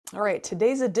All right,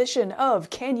 today's edition of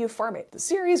Can You Farm It? The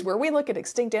series where we look at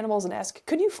extinct animals and ask,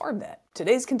 could you farm that?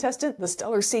 Today's contestant, the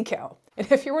Steller sea cow. And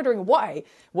if you're wondering why,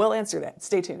 we'll answer that.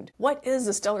 Stay tuned. What is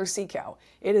the Steller sea cow?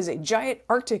 It is a giant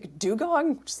Arctic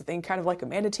dugong, which is a thing kind of like a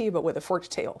manatee but with a forked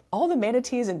tail. All the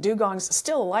manatees and dugongs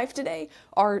still alive today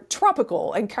are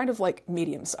tropical and kind of like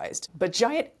medium-sized. But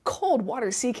giant cold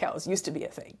water sea cows used to be a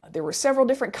thing. There were several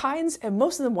different kinds and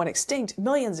most of them went extinct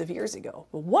millions of years ago.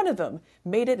 But one of them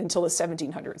made it until the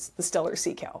 1700s, the Steller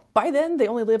sea cow. By then, they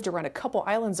only lived around a couple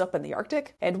islands up in the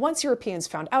Arctic, and once Europeans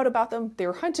found out about them, they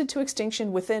were hunted to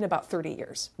extinction within about 30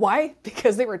 years. Why?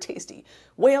 Because they were tasty.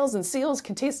 Whales and seals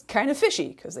can taste kind of fishy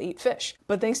because they eat fish.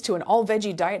 But thanks to an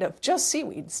all-veggie diet of just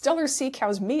seaweed, Steller sea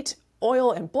cows' meat,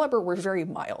 oil, and blubber were very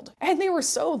mild. And they were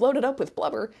so loaded up with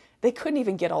blubber, they couldn't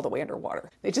even get all the way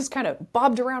underwater. They just kind of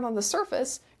bobbed around on the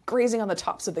surface, grazing on the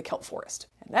tops of the kelp forest.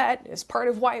 And that is part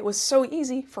of why it was so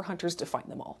easy for hunters to find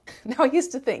them all. Now, I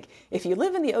used to think, if you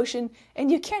live in the ocean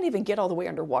and you can't even get all the way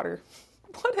underwater,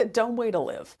 what a dumb way to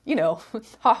live. You know,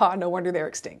 haha, no wonder they're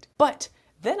extinct. But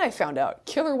then I found out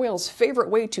killer whales' favorite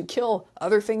way to kill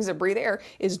other things that breathe air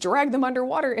is drag them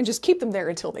underwater and just keep them there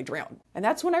until they drown. And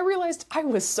that's when I realized I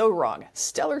was so wrong.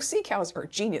 Steller sea cows are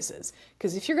geniuses,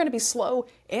 because if you're going to be slow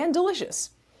and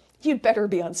delicious, you'd better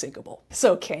be unsinkable.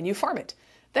 So can you farm it?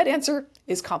 That answer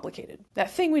is complicated.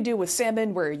 That thing we do with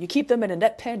salmon where you keep them in a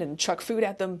net pen and chuck food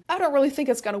at them, I don't really think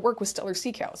it's going to work with Steller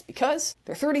sea cows because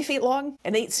they're 30 feet long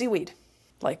and they eat seaweed.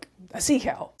 Like a sea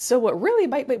cow. So what really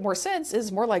might make more sense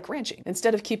is more like ranching.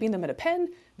 Instead of keeping them in a pen,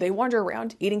 they wander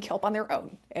around eating kelp on their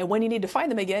own. And when you need to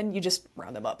find them again, you just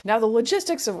round them up. Now the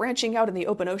logistics of ranching out in the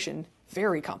open ocean,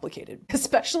 very complicated,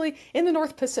 especially in the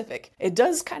North Pacific. It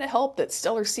does kind of help that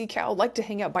Steller sea cow like to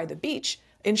hang out by the beach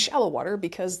in shallow water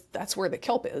because that's where the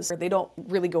kelp is. They don't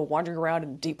really go wandering around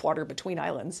in deep water between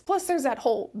islands. Plus there's that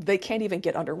whole they can't even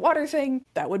get underwater thing.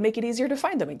 That would make it easier to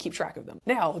find them and keep track of them.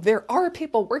 Now, there are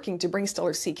people working to bring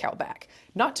Steller sea cow back.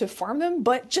 Not to farm them,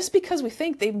 but just because we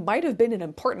think they might have been an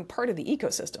important part of the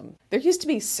ecosystem. There used to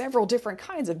be several different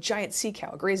kinds of giant sea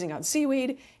cow grazing on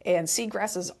seaweed and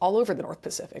seagrasses all over the North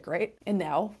Pacific, right? And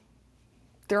now,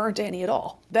 there aren't any at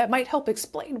all. That might help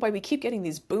explain why we keep getting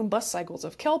these boom-bust cycles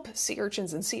of kelp, sea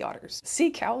urchins, and sea otters. Sea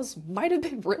cows might have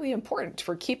been really important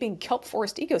for keeping kelp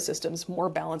forest ecosystems more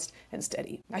balanced and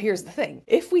steady. Now here's the thing.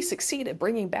 If we succeed at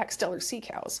bringing back Steller sea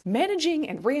cows, managing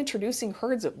and reintroducing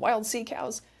herds of wild sea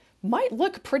cows might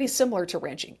look pretty similar to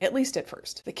ranching, at least at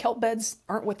first. The kelp beds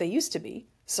aren't what they used to be,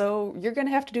 so you're going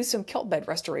to have to do some kelp bed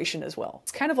restoration as well.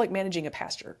 It's kind of like managing a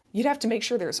pasture. You'd have to make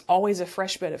sure there's always a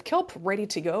fresh bed of kelp ready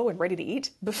to go and ready to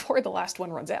eat before the last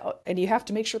one runs out. And you have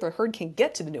to make sure the herd can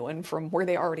get to the new one from where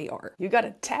they already are. You got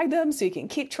to tag them so you can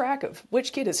keep track of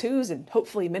which kid is whose and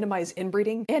hopefully minimize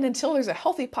inbreeding. And until there's a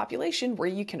healthy population where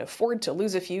you can afford to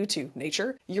lose a few to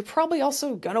nature, you're probably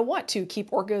also going to want to keep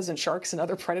orcas and sharks and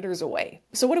other predators away.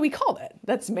 So what do we call that?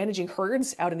 That's managing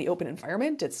herds out in the open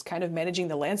environment. It's kind of managing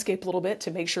the landscape a little bit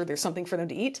to make sure there's something for them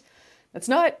to eat. That's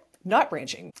not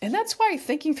ranching. And that's why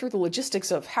thinking through the logistics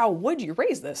of how would you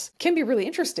raise this can be really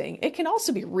interesting. It can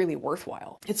also be really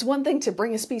worthwhile. It's one thing to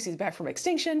bring a species back from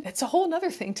extinction. It's a whole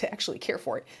other thing to actually care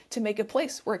for it, to make a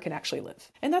place where it can actually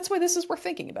live. And that's why this is worth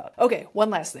thinking about. Okay, one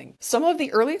last thing. Some of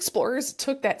the early explorers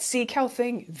took that sea cow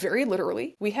thing very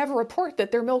literally. We have a report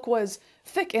that their milk was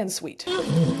thick and sweet.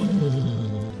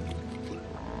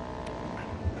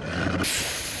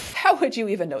 How would you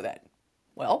even know that?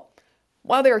 Well,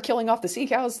 while they were killing off the sea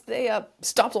cows, they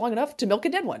stopped long enough to milk a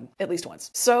dead one, at least once.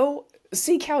 So,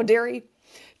 sea cow dairy,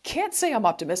 can't say I'm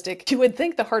optimistic. You would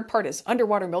think the hard part is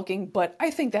underwater milking, but I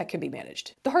think that can be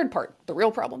managed. The hard part, the real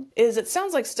problem, is it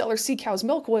sounds like Steller sea cow's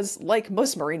milk was, like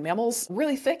most marine mammals,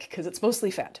 really thick because it's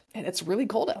mostly fat, and it's really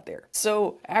cold out there.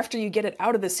 So after you get it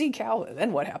out of the sea cow,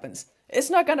 then what happens? It's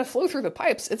not going to flow through the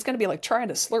pipes. It's going to be like trying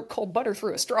to slurp cold butter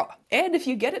through a straw. And if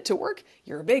you get it to work,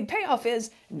 your big payoff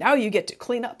is now you get to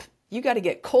clean up. You got to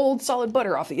get cold, solid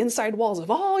butter off the inside walls of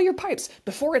all your pipes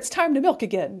before it's time to milk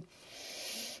again.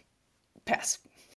 Pass.